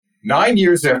9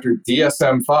 years after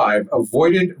DSM-5,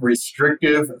 avoidant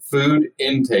restrictive food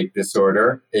intake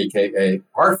disorder, aka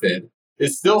ARFID,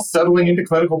 is still settling into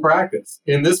clinical practice.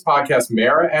 In this podcast,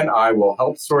 Mara and I will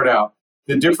help sort out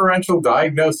the differential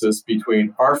diagnosis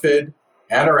between ARFID,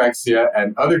 anorexia,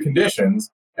 and other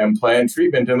conditions, and plan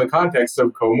treatment in the context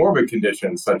of comorbid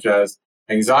conditions such as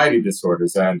anxiety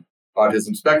disorders and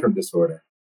autism spectrum disorder.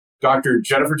 Dr.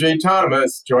 Jennifer J.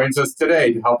 Thomas joins us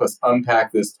today to help us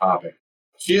unpack this topic.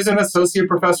 She is an associate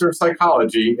professor of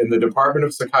psychology in the Department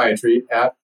of Psychiatry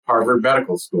at Harvard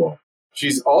Medical School.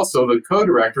 She's also the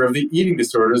co-director of the Eating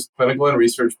Disorders Clinical and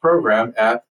Research Program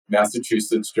at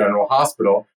Massachusetts General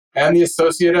Hospital and the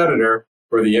associate editor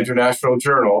for the International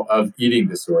Journal of Eating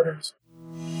Disorders.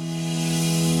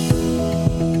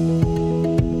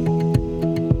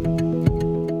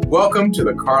 Welcome to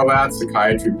the Carlat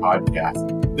Psychiatry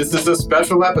Podcast. This is a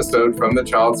special episode from the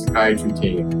Child Psychiatry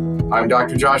team. I'm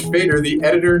Dr. Josh Fader, the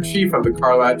editor-in-chief of the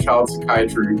Carlat Child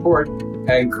Psychiatry Report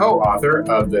and co-author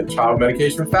of the Child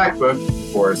Medication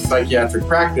Factbook for Psychiatric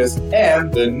Practice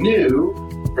and the new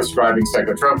Prescribing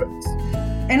Psychotropics.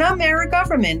 And I'm Mara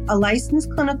Government, a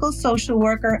licensed clinical social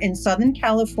worker in Southern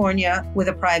California with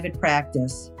a private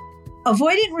practice.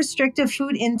 Avoidant restrictive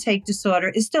food intake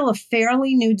disorder is still a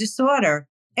fairly new disorder,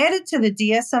 added to the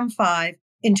DSM-5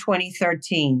 in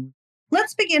 2013.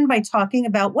 Let's begin by talking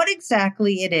about what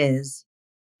exactly it is.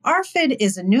 ARFID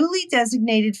is a newly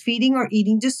designated feeding or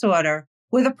eating disorder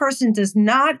where the person does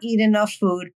not eat enough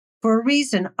food for a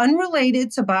reason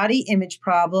unrelated to body image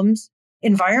problems,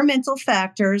 environmental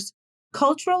factors,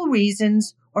 cultural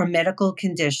reasons, or medical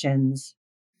conditions.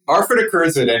 ARFID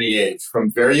occurs at any age, from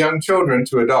very young children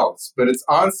to adults, but its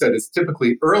onset is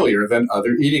typically earlier than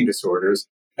other eating disorders,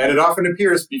 and it often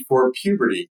appears before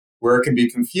puberty, where it can be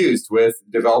confused with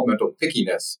developmental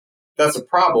pickiness. That's a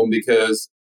problem because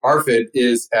ARFID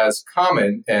is as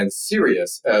common and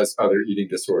serious as other eating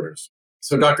disorders.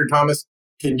 So, Dr. Thomas,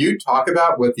 can you talk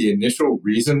about what the initial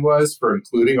reason was for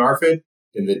including ARFID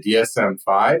in the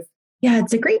DSM-5? Yeah,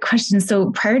 it's a great question. So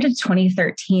prior to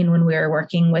 2013, when we were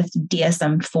working with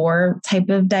DSM-4 type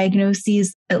of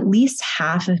diagnoses, at least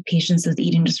half of patients with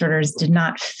eating disorders did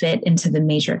not fit into the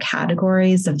major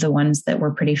categories of the ones that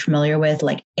we're pretty familiar with,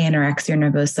 like anorexia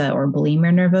nervosa or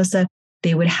bulimia nervosa.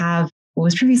 They would have what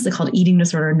was previously called eating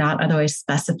disorder not otherwise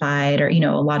specified, or,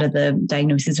 a lot of the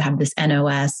diagnoses have this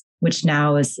NOS, which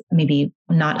now is maybe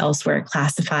not elsewhere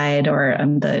classified, or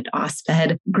the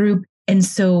OSFED group. And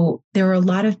so there were a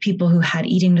lot of people who had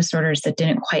eating disorders that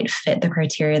didn't quite fit the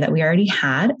criteria that we already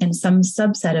had. And some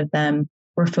subset of them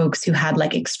were folks who had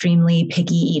like extremely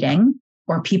picky eating,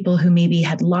 or people who maybe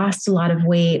had lost a lot of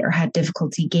weight or had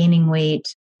difficulty gaining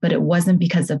weight, but it wasn't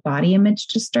because of body image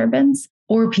disturbance,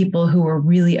 or people who were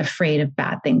really afraid of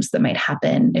bad things that might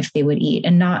happen if they would eat,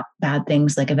 and not bad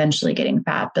things like eventually getting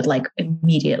fat, but like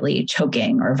immediately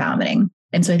choking or vomiting.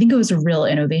 And so I think it was a real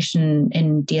innovation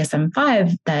in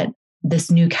DSM-5 that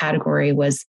this new category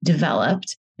was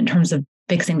developed in terms of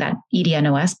fixing that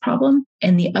EDNOS problem.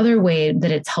 And the other way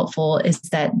that it's helpful is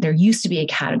that there used to be a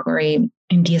category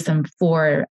in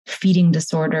DSM-4, feeding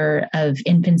disorder of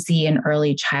infancy and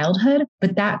early childhood,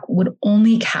 but that would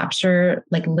only capture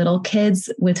like little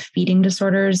kids with feeding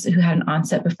disorders who had an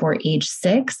onset before age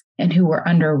 6 and who were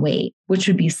underweight, which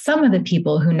would be some of the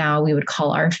people who now we would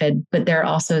call ARFID, but there are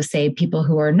also, say, people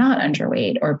who are not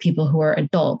underweight or people who are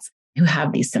adults who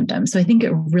have these symptoms. So I think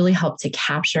it really helped to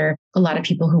capture a lot of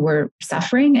people who were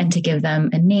suffering and to give them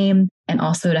a name, and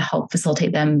also to help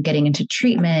facilitate them getting into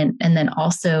treatment. And then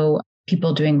also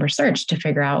people doing research to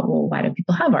figure out, well, why do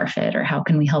people have ARFID, or how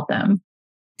can we help them?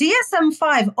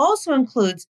 DSM-5 also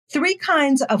includes 3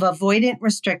 kinds of avoidant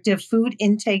restrictive food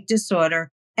intake disorder,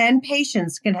 and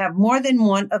patients can have more than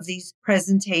one of these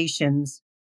presentations.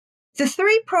 The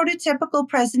 3 prototypical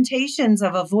presentations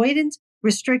of avoidant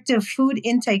restrictive food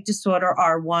intake disorder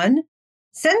are 1,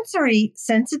 sensory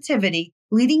sensitivity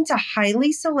leading to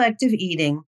highly selective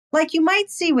eating, like you might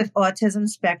see with autism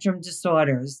spectrum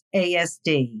disorders,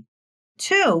 ASD.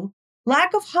 2,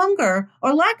 lack of hunger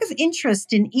or lack of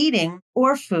interest in eating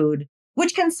or food,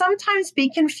 which can sometimes be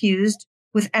confused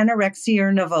with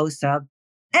anorexia nervosa.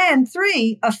 And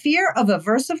 3, a fear of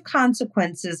aversive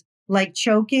consequences like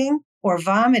choking or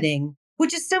vomiting,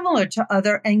 which is similar to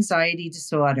other anxiety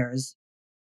disorders.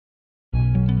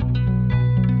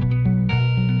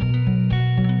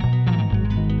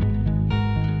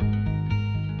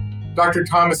 Dr.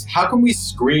 Thomas, how can we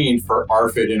screen for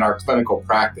ARFID in our clinical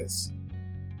practice?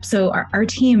 So our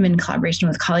team, in collaboration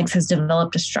with colleagues, has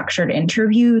developed a structured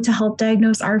interview to help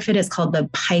diagnose ARFID. It's called the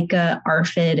PICA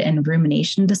ARFID and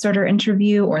Rumination Disorder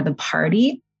Interview, or the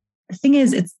PARDI. the thing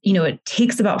is, it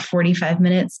takes about 45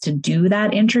 minutes to do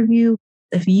that interview.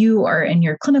 If you are in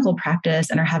your clinical practice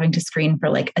and are having to screen for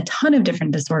like a ton of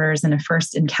different disorders in a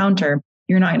first encounter,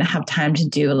 you're not going to have time to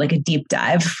do like a deep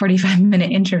dive 45-minute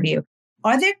interview.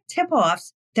 Are there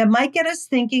tip-offs that might get us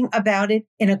thinking about it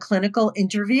in a clinical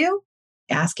interview?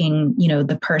 Asking,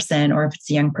 the person, or if it's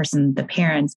a young person, the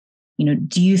parents,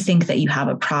 do you think that you have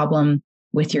a problem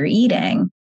with your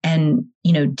eating? And,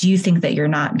 do you think that you're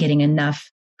not getting enough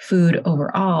food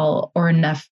overall or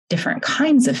enough different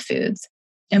kinds of foods?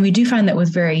 And we do find that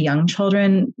with very young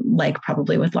children, like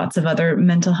probably with lots of other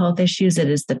mental health issues, it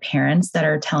is the parents that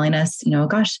are telling us,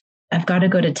 gosh, I've got to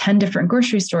go to 10 different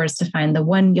grocery stores to find the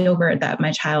one yogurt that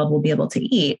my child will be able to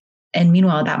eat. And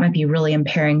meanwhile, that might be really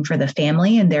impairing for the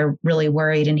family. And they're really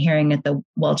worried and hearing at the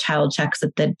child checks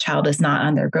that the child is not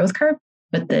on their growth curve,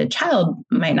 but the child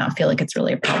might not feel like it's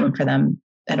really a problem for them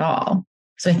at all.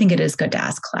 So I think it is good to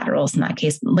ask collaterals in that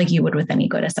case, like you would with any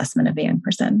good assessment of a young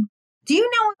person. Do you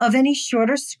know of any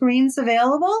shorter screens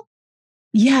available?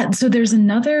 Yeah. So there's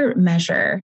another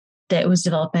measure that was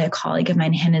developed by a colleague of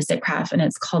mine, Hannah Zitkraft, and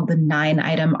it's called the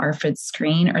 9-item ARFID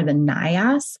screen, or the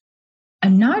NIAS.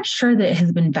 I'm not sure that it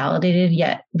has been validated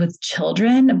yet with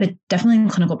children, but definitely in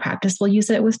clinical practice, we'll use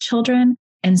it with children.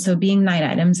 And so being 9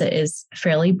 items, it is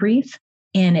fairly brief,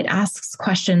 and it asks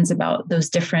questions about those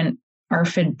different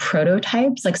ARFID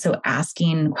prototypes. Like, so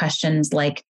asking questions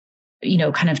like,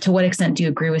 kind of to what extent do you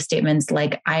agree with statements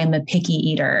like, I am a picky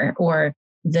eater, or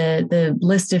the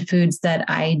list of foods that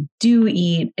I do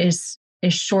eat is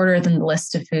shorter than the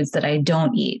list of foods that I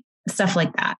don't eat, stuff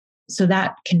like that. So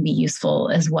that can be useful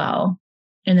as well.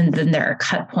 And then there are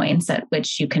cut points at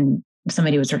which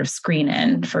somebody would sort of screen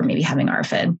in for maybe having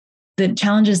ARFID. The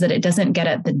challenge is that it doesn't get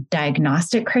at the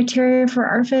diagnostic criteria for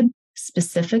ARFID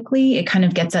specifically. It kind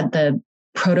of gets at the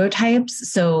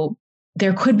prototypes. So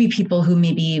there could be people who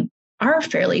maybe are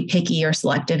fairly picky or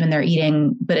selective in their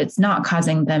eating, but it's not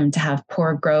causing them to have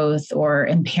poor growth or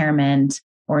impairment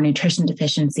or nutrition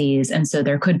deficiencies. And so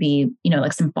there could be,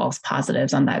 like some false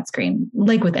positives on that screen,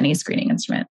 like with any screening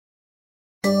instrument.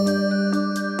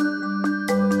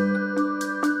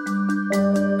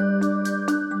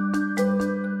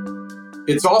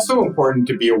 It's also important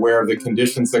to be aware of the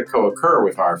conditions that co-occur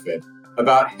with ARFID.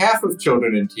 About half of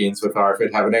children and teens with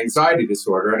ARFID have an anxiety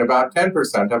disorder, and about 10%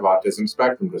 have autism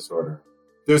spectrum disorder.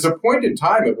 There's a point in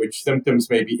time at which symptoms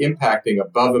may be impacting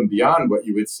above and beyond what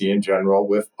you would see in general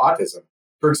with autism.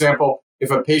 For example,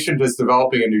 if a patient is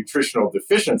developing a nutritional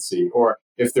deficiency, or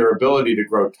if their ability to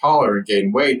grow taller and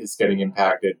gain weight is getting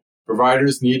impacted,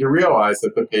 providers need to realize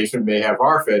that the patient may have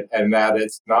ARFID and that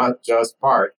it's not just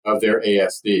part of their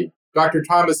ASD. Dr.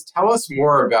 Thomas, tell us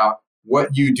more about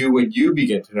what you do when you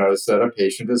begin to notice that a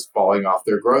patient is falling off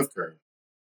their growth curve.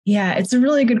 Yeah, it's a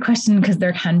really good question because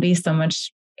there can be so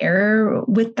much error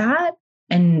with that.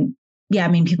 And yeah,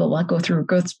 people will go through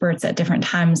growth spurts at different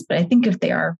times, but I think if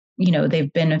they are,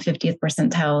 they've been a 50th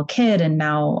percentile kid and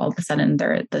now all of a sudden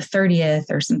they're at the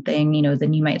 30th or something,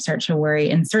 then you might start to worry.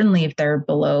 And certainly if they're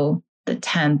below the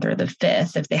 10th or the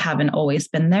 5th, if they haven't always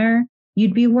been there,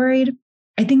 you'd be worried.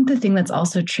 I think the thing that's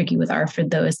also tricky with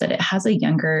ARFID, though, is that it has a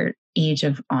younger age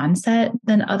of onset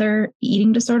than other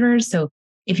eating disorders. So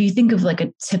if you think of like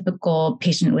a typical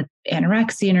patient with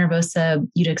anorexia nervosa,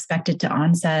 you'd expect it to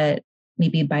onset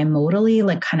maybe bimodally,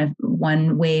 like kind of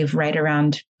one wave right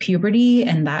around puberty,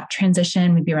 and that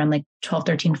transition maybe around like 12,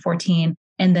 13, 14,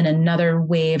 and then another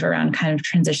wave around kind of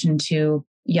transition to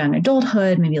young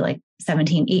adulthood, maybe like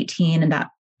 17, 18, and that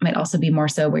might also be more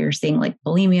so where you're seeing like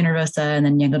bulimia nervosa and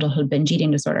then young adulthood binge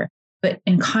eating disorder. But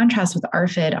in contrast with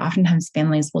ARFID, oftentimes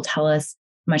families will tell us,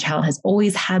 my child has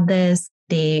always had this.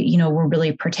 They, were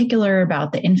really particular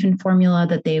about the infant formula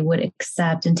that they would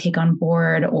accept and take on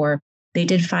board, or they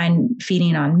did find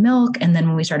feeding on milk. And then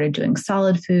when we started doing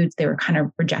solid foods, they were kind of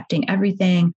rejecting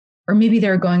everything. Or maybe they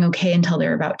were going okay until they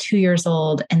were about 2 years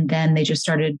old. And then they just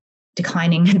started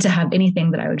declining to have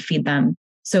anything that I would feed them.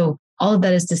 So all of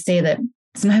that is to say that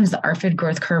sometimes the ARFID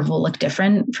growth curve will look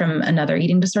different from another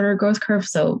eating disorder growth curve.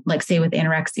 So like say with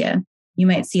anorexia, you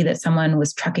might see that someone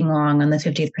was trucking along on the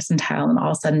 50th percentile and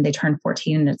all of a sudden they turn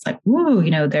 14 and it's like, woo,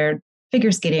 they're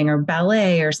figure skating or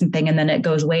ballet or something. And then it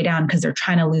goes way down because they're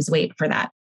trying to lose weight for that.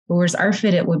 Whereas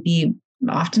ARFID, it would be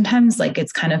oftentimes like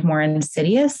it's kind of more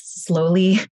insidious,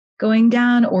 slowly going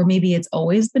down, or maybe it's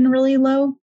always been really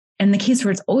low. And the case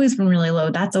where it's always been really low,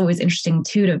 that's always interesting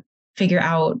too, to figure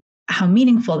out how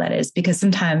meaningful that is, because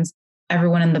sometimes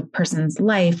everyone in the person's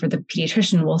life or the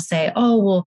pediatrician will say, oh,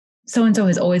 well, so-and-so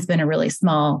has always been a really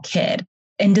small kid.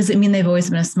 And does it mean they've always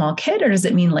been a small kid, or does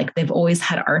it mean like they've always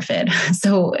had ARFID?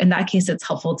 So in that case, it's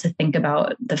helpful to think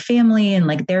about the family and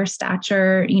like their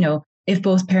stature. If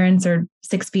both parents are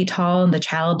 6 feet tall and the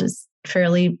child is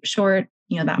fairly short,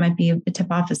 that might be a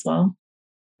tip off as well.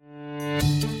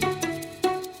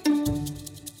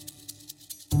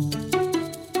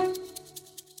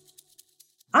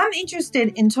 I'm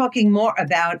interested in talking more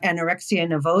about anorexia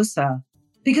nervosa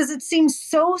because it seems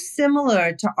so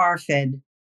similar to ARFID.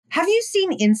 Have you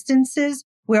seen instances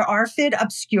where ARFID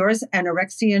obscures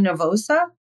anorexia nervosa?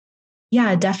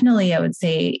 Yeah, definitely. I would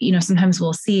say, sometimes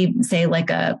we'll see, say, like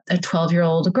a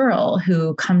 12-year-old girl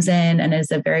who comes in and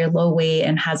is a very low weight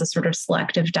and has a sort of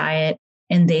selective diet.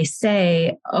 And they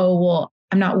say, oh, well,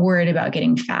 I'm not worried about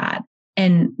getting fat.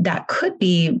 And that could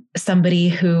be somebody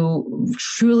who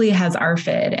truly has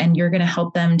ARFID, and you're going to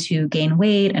help them to gain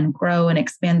weight and grow and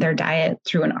expand their diet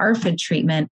through an ARFID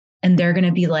treatment. And they're going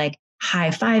to be like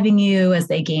high-fiving you as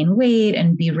they gain weight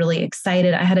and be really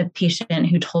excited. I had a patient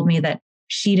who told me that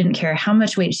she didn't care how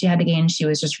much weight she had to gain. She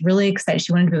was just really excited.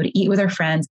 She wanted to be able to eat with her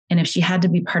friends. And if she had to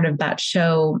be part of that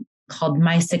show called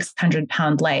My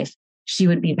 600-Pound Life, she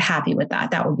would be happy with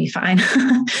that. That would be fine.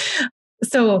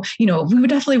 So, we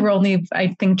were only,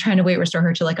 I think, trying to weight restore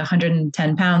her to like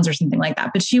 110 pounds or something like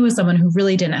that. But she was someone who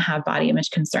really didn't have body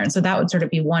image concerns. So that would sort of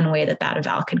be one way that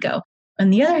eval could go. On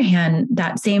the other hand,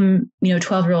 that same,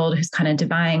 12-year-old who's kind of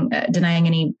denying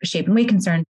any shape and weight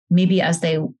concern, maybe as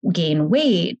they gain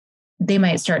weight, they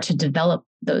might start to develop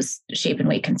those shape and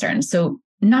weight concerns. So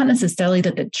not necessarily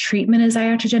that the treatment is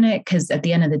iatrogenic, because at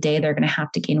the end of the day, they're going to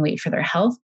have to gain weight for their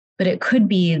health. But it could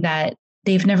be that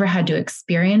they've never had to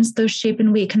experience those shape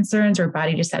and weight concerns or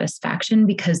body dissatisfaction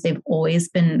because they've always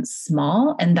been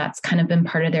small. And that's kind of been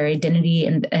part of their identity.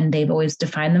 And they've always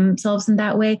defined themselves in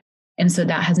that way. And so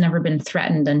that has never been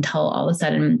threatened until all of a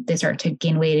sudden they start to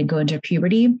gain weight and go into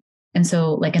puberty. And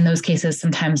so like in those cases,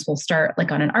 sometimes we'll start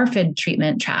like on an ARFID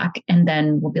treatment track, and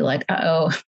then we'll be like,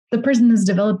 the person is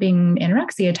developing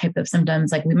anorexia type of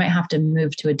symptoms, like we might have to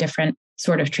move to a different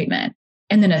sort of treatment.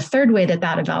 And then a third way that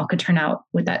eval could turn out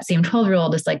with that same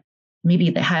 12-year-old is like, maybe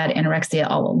they had anorexia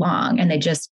all along and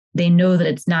they know that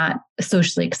it's not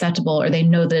socially acceptable, or they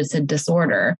know that it's a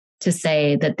disorder to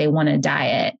say that they want to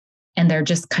diet. And they're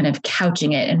just kind of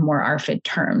couching it in more ARFID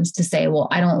terms to say, well,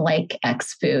 I don't like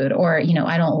X food, or,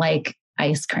 I don't like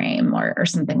ice cream or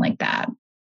something like that.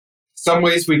 Some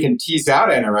ways we can tease out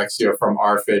anorexia from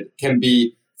ARFID can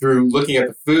be through looking at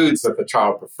the foods that the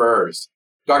child prefers.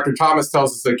 Dr. Thomas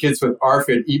tells us that kids with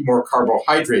ARFID eat more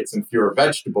carbohydrates and fewer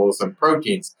vegetables and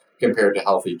proteins compared to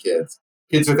healthy kids.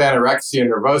 Kids with anorexia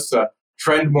nervosa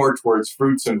trend more towards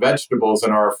fruits and vegetables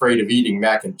and are afraid of eating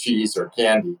mac and cheese or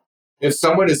candy. If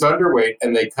someone is underweight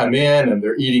and they come in and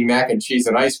they're eating mac and cheese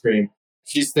and ice cream,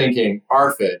 she's thinking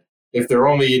ARFID. If they're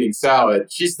only eating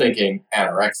salad, she's thinking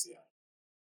anorexia.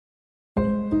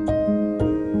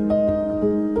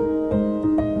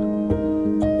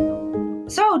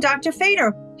 So, Dr.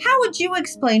 Fader, how would you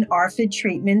explain ARFID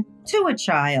treatment to a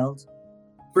child?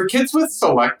 For kids with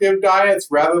selective diets,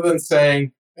 rather than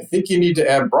saying, I think you need to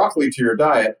add broccoli to your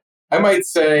diet, I might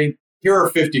say, here are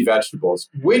 50 vegetables.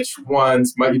 Which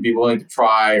ones might you be willing to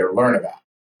try or learn about?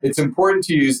 It's important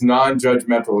to use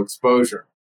non-judgmental exposure.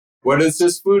 What is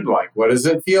this food like? What does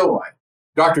it feel like?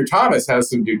 Dr. Thomas has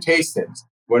them do tastings.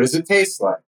 What does it taste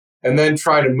like? And then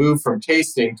try to move from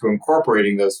tasting to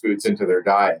incorporating those foods into their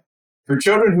diet. For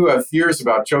children who have fears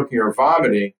about choking or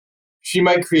vomiting, she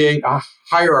might create a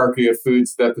hierarchy of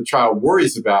foods that the child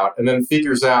worries about and then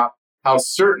figures out how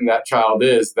certain that child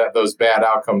is that those bad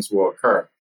outcomes will occur.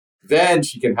 Then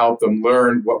she can help them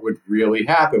learn what would really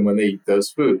happen when they eat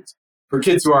those foods. For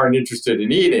kids who aren't interested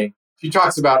in eating, she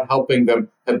talks about helping them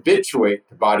habituate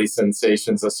to body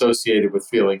sensations associated with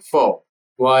feeling full,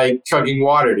 like chugging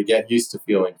water to get used to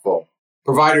feeling full.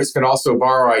 Providers can also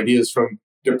borrow ideas from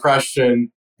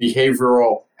depression,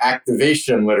 behavioral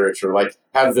activation literature, like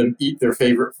have them eat their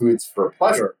favorite foods for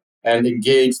pleasure, and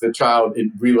engage the child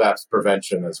in relapse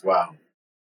prevention as well.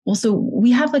 Well, so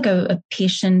we have like a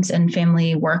patient and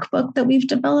family workbook that we've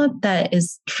developed that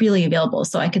is freely available.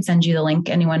 So I could send you the link.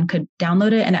 Anyone could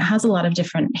download it. And it has a lot of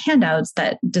different handouts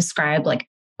that describe like,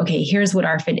 okay, here's what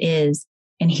ARFID is,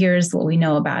 and here's what we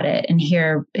know about it. And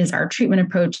here is our treatment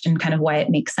approach and kind of why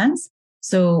it makes sense.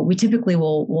 So we typically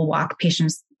will walk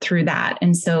patients through that.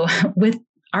 And so with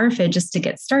ARFID, just to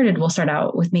get started, we'll start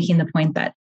out with making the point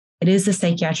that it is a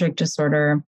psychiatric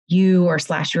disorder. You or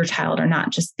 / your child are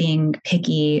not just being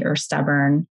picky or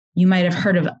stubborn. You might have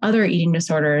heard of other eating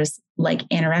disorders like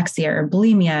anorexia or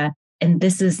bulimia, and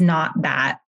this is not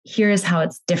that. Here's how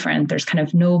it's different. There's kind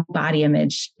of no body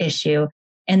image issue.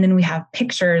 And then we have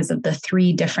pictures of the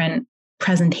 3 different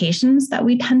presentations that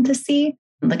we tend to see.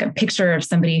 like a picture of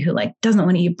somebody who like doesn't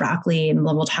want to eat broccoli, and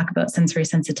we'll talk about sensory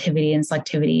sensitivity and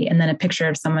selectivity. And then a picture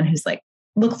of someone who's like,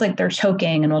 looks like they're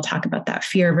choking, and we'll talk about that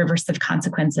fear of reversive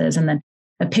consequences. And then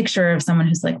a picture of someone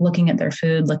who's like looking at their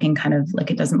food, looking kind of like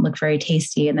it doesn't look very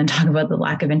tasty, and then talk about the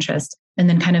lack of interest, and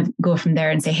then kind of go from there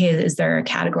and say, hey, is there a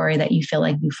category that you feel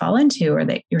like you fall into or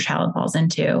that your child falls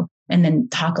into? And then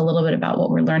talk a little bit about what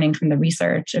we're learning from the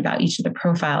research about each of the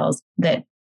profiles that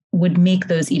would make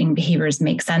those eating behaviors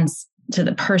make sense to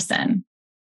the person.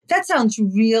 That sounds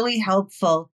really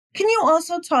helpful. Can you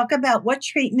also talk about what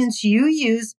treatments you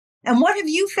use and what have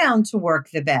you found to work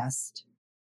the best?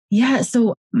 Yeah.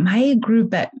 So my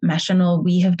group at Meshenal,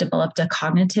 we have developed a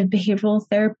cognitive behavioral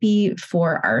therapy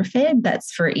for ARFID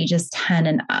that's for ages 10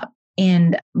 and up.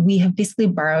 And we have basically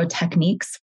borrowed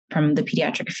techniques from the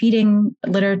pediatric feeding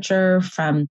literature,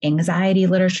 from anxiety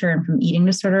literature, and from eating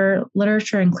disorder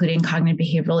literature, including cognitive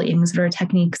behavioral eating disorder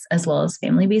techniques, as well as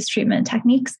family-based treatment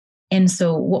techniques. And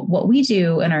so what we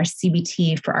do in our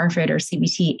CBT for ARFID or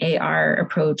CBT-AR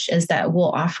approach is that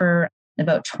we'll offer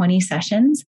about 20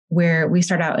 sessions where we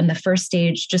start out in the first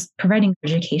stage, just providing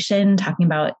education, talking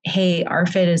about, hey,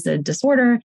 ARFID is a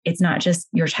disorder. It's not just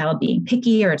your child being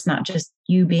picky, or it's not just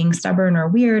you being stubborn or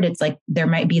weird. It's like there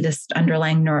might be this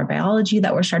underlying neurobiology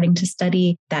that we're starting to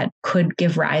study that could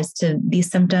give rise to these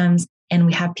symptoms. And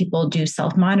we have people do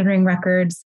self-monitoring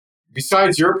records.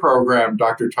 Besides your program,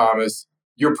 Dr. Thomas,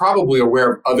 you're probably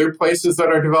aware of other places that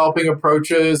are developing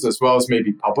approaches as well as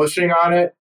maybe publishing on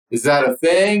it. Is that a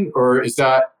thing, or is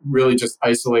that really just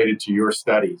isolated to your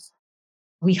studies?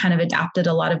 We kind of adapted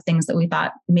a lot of things that we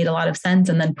thought made a lot of sense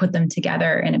and then put them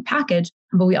together in a package.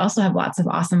 But we also have lots of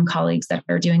awesome colleagues that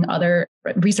are doing other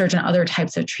research on other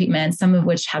types of treatments, some of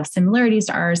which have similarities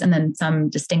to ours and then some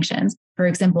distinctions. For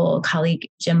example, colleague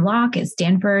Jim Locke at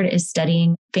Stanford is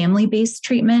studying family-based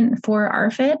treatment for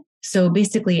ARFID. So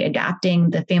basically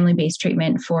adapting the family-based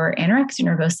treatment for anorexia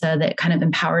nervosa that kind of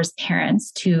empowers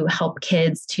parents to help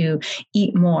kids to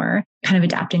eat more, kind of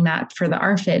adapting that for the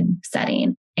ARFID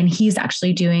setting. And he's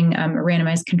actually doing a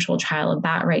randomized control trial of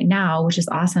that right now, which is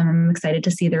awesome. I'm excited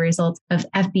to see the results of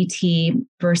FBT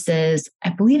versus, I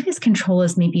believe his control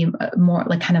is maybe more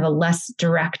like kind of a less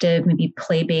directive, maybe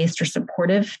play-based or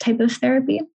supportive type of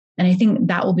therapy. And I think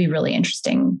that will be really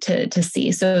interesting to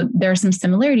see. So there are some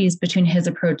similarities between his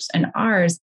approach and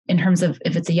ours in terms of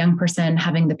if it's a young person,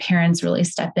 having the parents really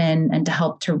step in and to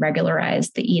help to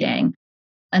regularize the eating.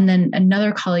 And then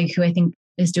another colleague who I think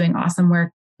is doing awesome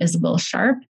work is Will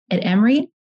Sharp at Emory.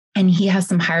 And he has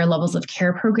some higher levels of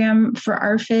care program for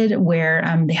ARFID where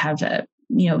they have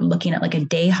looking at like a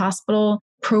day hospital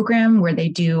program where they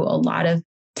do a lot of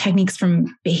techniques from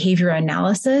behavioral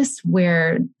analysis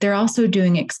where they're also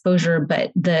doing exposure,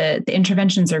 but the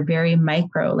interventions are very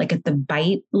micro, like at the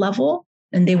bite level.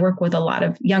 And they work with a lot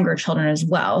of younger children as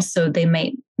well. So they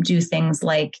might do things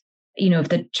like, if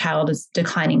the child is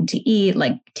declining to eat,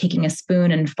 like taking a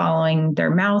spoon and following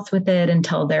their mouth with it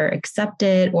until they're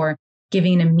accepted, or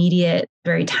giving an immediate,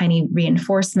 very tiny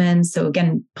reinforcements. So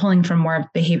again, pulling from more of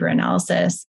behavior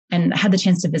analysis. And I had the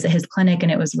chance to visit his clinic,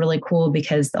 and it was really cool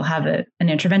because they'll have an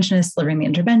interventionist delivering the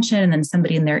intervention and then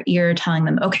somebody in their ear telling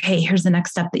them, okay, here's the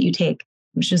next step that you take,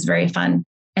 which is very fun.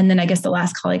 And then I guess the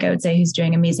last colleague I would say who's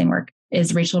doing amazing work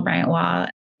is Rachel Bryant-Waugh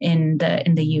in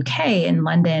the UK, in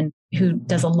London, who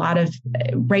does a lot of,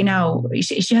 right now,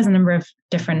 she has a number of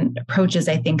different approaches,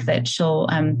 I think, that she'll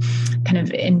kind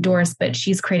of endorse, but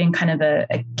she's creating kind of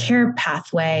a care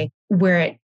pathway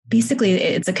where basically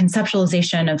it's a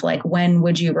conceptualization of like, when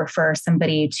would you refer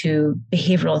somebody to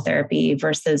behavioral therapy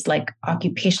versus like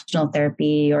occupational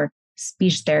therapy or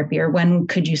speech therapy, or when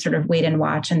could you sort of wait and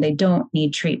watch and they don't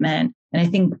need treatment? And I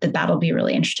think that that'll be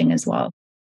really interesting as well.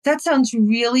 That sounds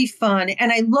really fun.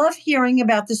 And I love hearing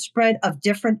about the spread of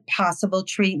different possible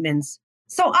treatments.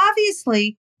 So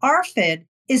obviously, ARFID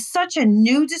is such a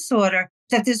new disorder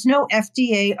that there's no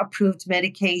FDA-approved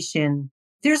medication.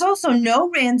 There's also no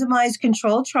randomized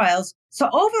controlled trials. So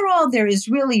overall, there is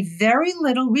really very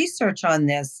little research on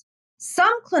this.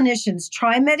 Some clinicians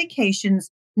try medications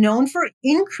known for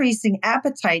increasing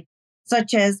appetite,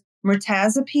 such as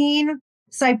mirtazapine,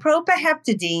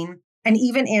 cypropheptidine, and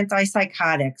even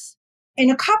antipsychotics.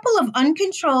 In a couple of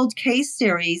uncontrolled case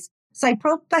series,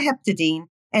 cypropheptidine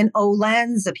and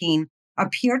olanzapine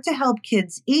appear to help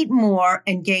kids eat more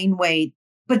and gain weight,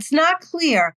 but it's not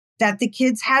clear that the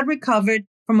kids had recovered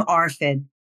from ARFID.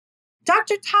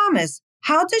 Dr. Thomas,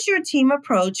 how does your team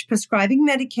approach prescribing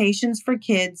medications for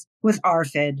kids with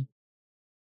ARFID?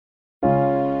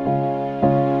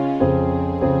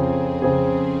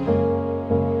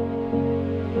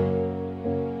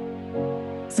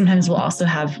 Sometimes we'll also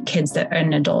have kids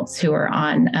and adults who are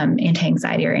on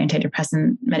anti-anxiety or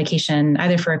antidepressant medication,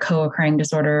 either for a co-occurring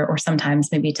disorder or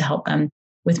sometimes maybe to help them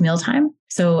with mealtime.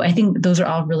 So I think those are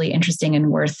all really interesting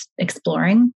and worth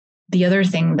exploring. The other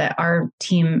thing that our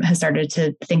team has started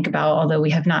to think about, although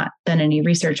we have not done any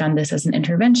research on this as an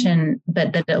intervention,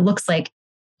 but that it looks like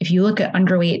if you look at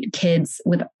underweight kids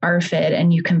with ARFID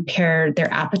and you compare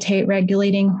their appetite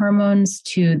regulating hormones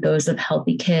to those of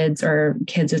healthy kids or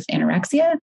kids with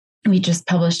anorexia, we just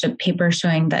published a paper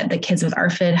showing that the kids with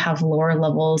ARFID have lower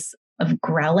levels of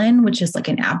ghrelin, which is like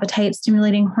an appetite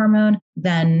stimulating hormone,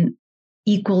 than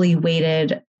equally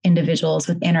weighted individuals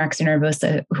with anorexia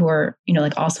nervosa who are,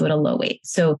 like also at a low weight.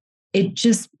 So it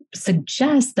just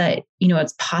suggests that,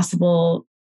 it's possible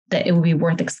that it would be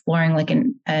worth exploring like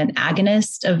an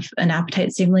agonist of an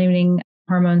appetite stimulating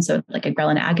hormone. So like a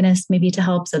ghrelin agonist maybe to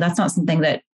help. So that's not something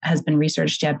that has been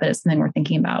researched yet, but it's something we're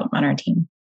thinking about on our team.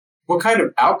 What kind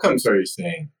of outcomes are you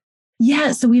seeing?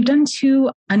 Yeah, so we've done 2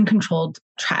 uncontrolled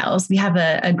trials. We have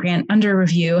a grant under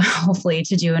review, hopefully,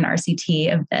 to do an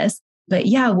RCT of this. But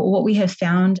yeah, what we have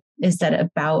found is that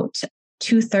about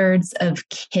 2/3 of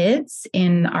kids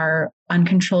in our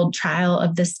uncontrolled trial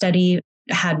of this study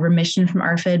had remission from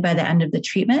ARFID by the end of the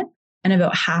treatment, and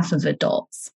about half of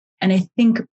adults. And I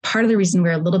think part of the reason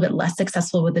we're a little bit less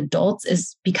successful with adults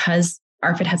is because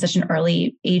ARFID has such an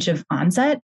early age of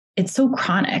onset. It's so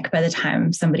chronic by the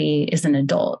time somebody is an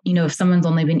adult. If someone's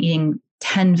only been eating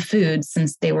 10 foods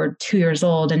since they were 2 years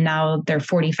old and now they're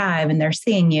 45 and they're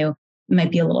seeing you, it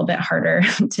might be a little bit harder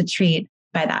to treat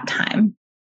by that time.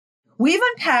 We've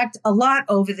unpacked a lot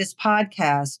over this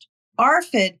podcast.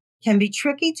 ARFID can be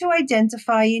tricky to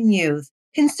identify in youth,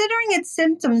 considering its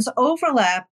symptoms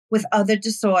overlap with other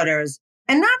disorders.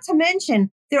 And not to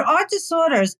mention, there are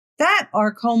disorders that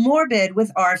are comorbid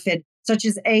with ARFID, such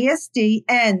as ASD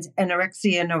and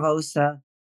anorexia nervosa.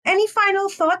 Any final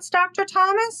thoughts, Dr.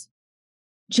 Thomas?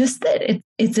 Just that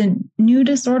it's a new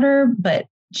disorder, but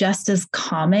just as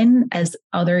common as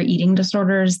other eating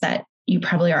disorders that you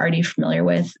probably are already familiar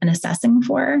with and assessing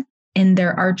for. And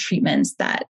there are treatments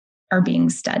that are being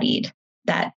studied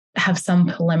that have some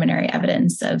preliminary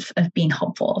evidence of being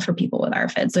helpful for people with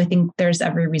ARFID. So I think there's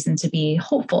every reason to be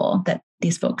hopeful that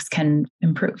these folks can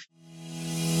improve.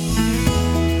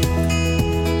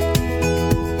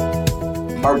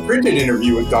 Our printed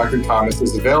interview with Dr. Thomas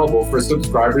is available for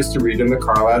subscribers to read in the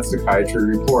Carlad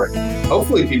Psychiatry Report.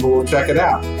 Hopefully people will check it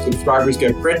out. Subscribers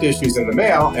get print issues in the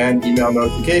mail and email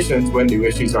notifications when new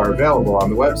issues are available on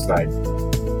the website.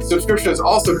 Subscriptions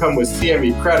also come with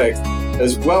CME credits,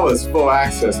 as well as full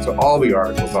access to all the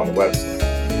articles on the website.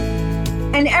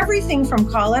 And everything from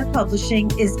Carlad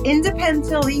Publishing is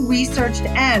independently researched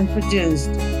and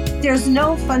produced. There's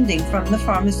no funding from the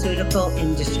pharmaceutical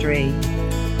industry.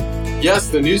 Yes,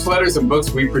 the newsletters and books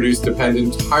we produce depend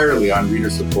entirely on reader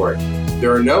support.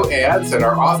 There are no ads and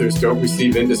our authors don't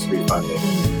receive industry funding.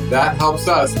 That helps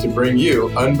us to bring you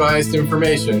unbiased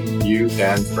information you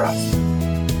can trust.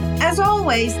 As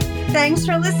always, thanks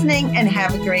for listening and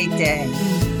have a great day.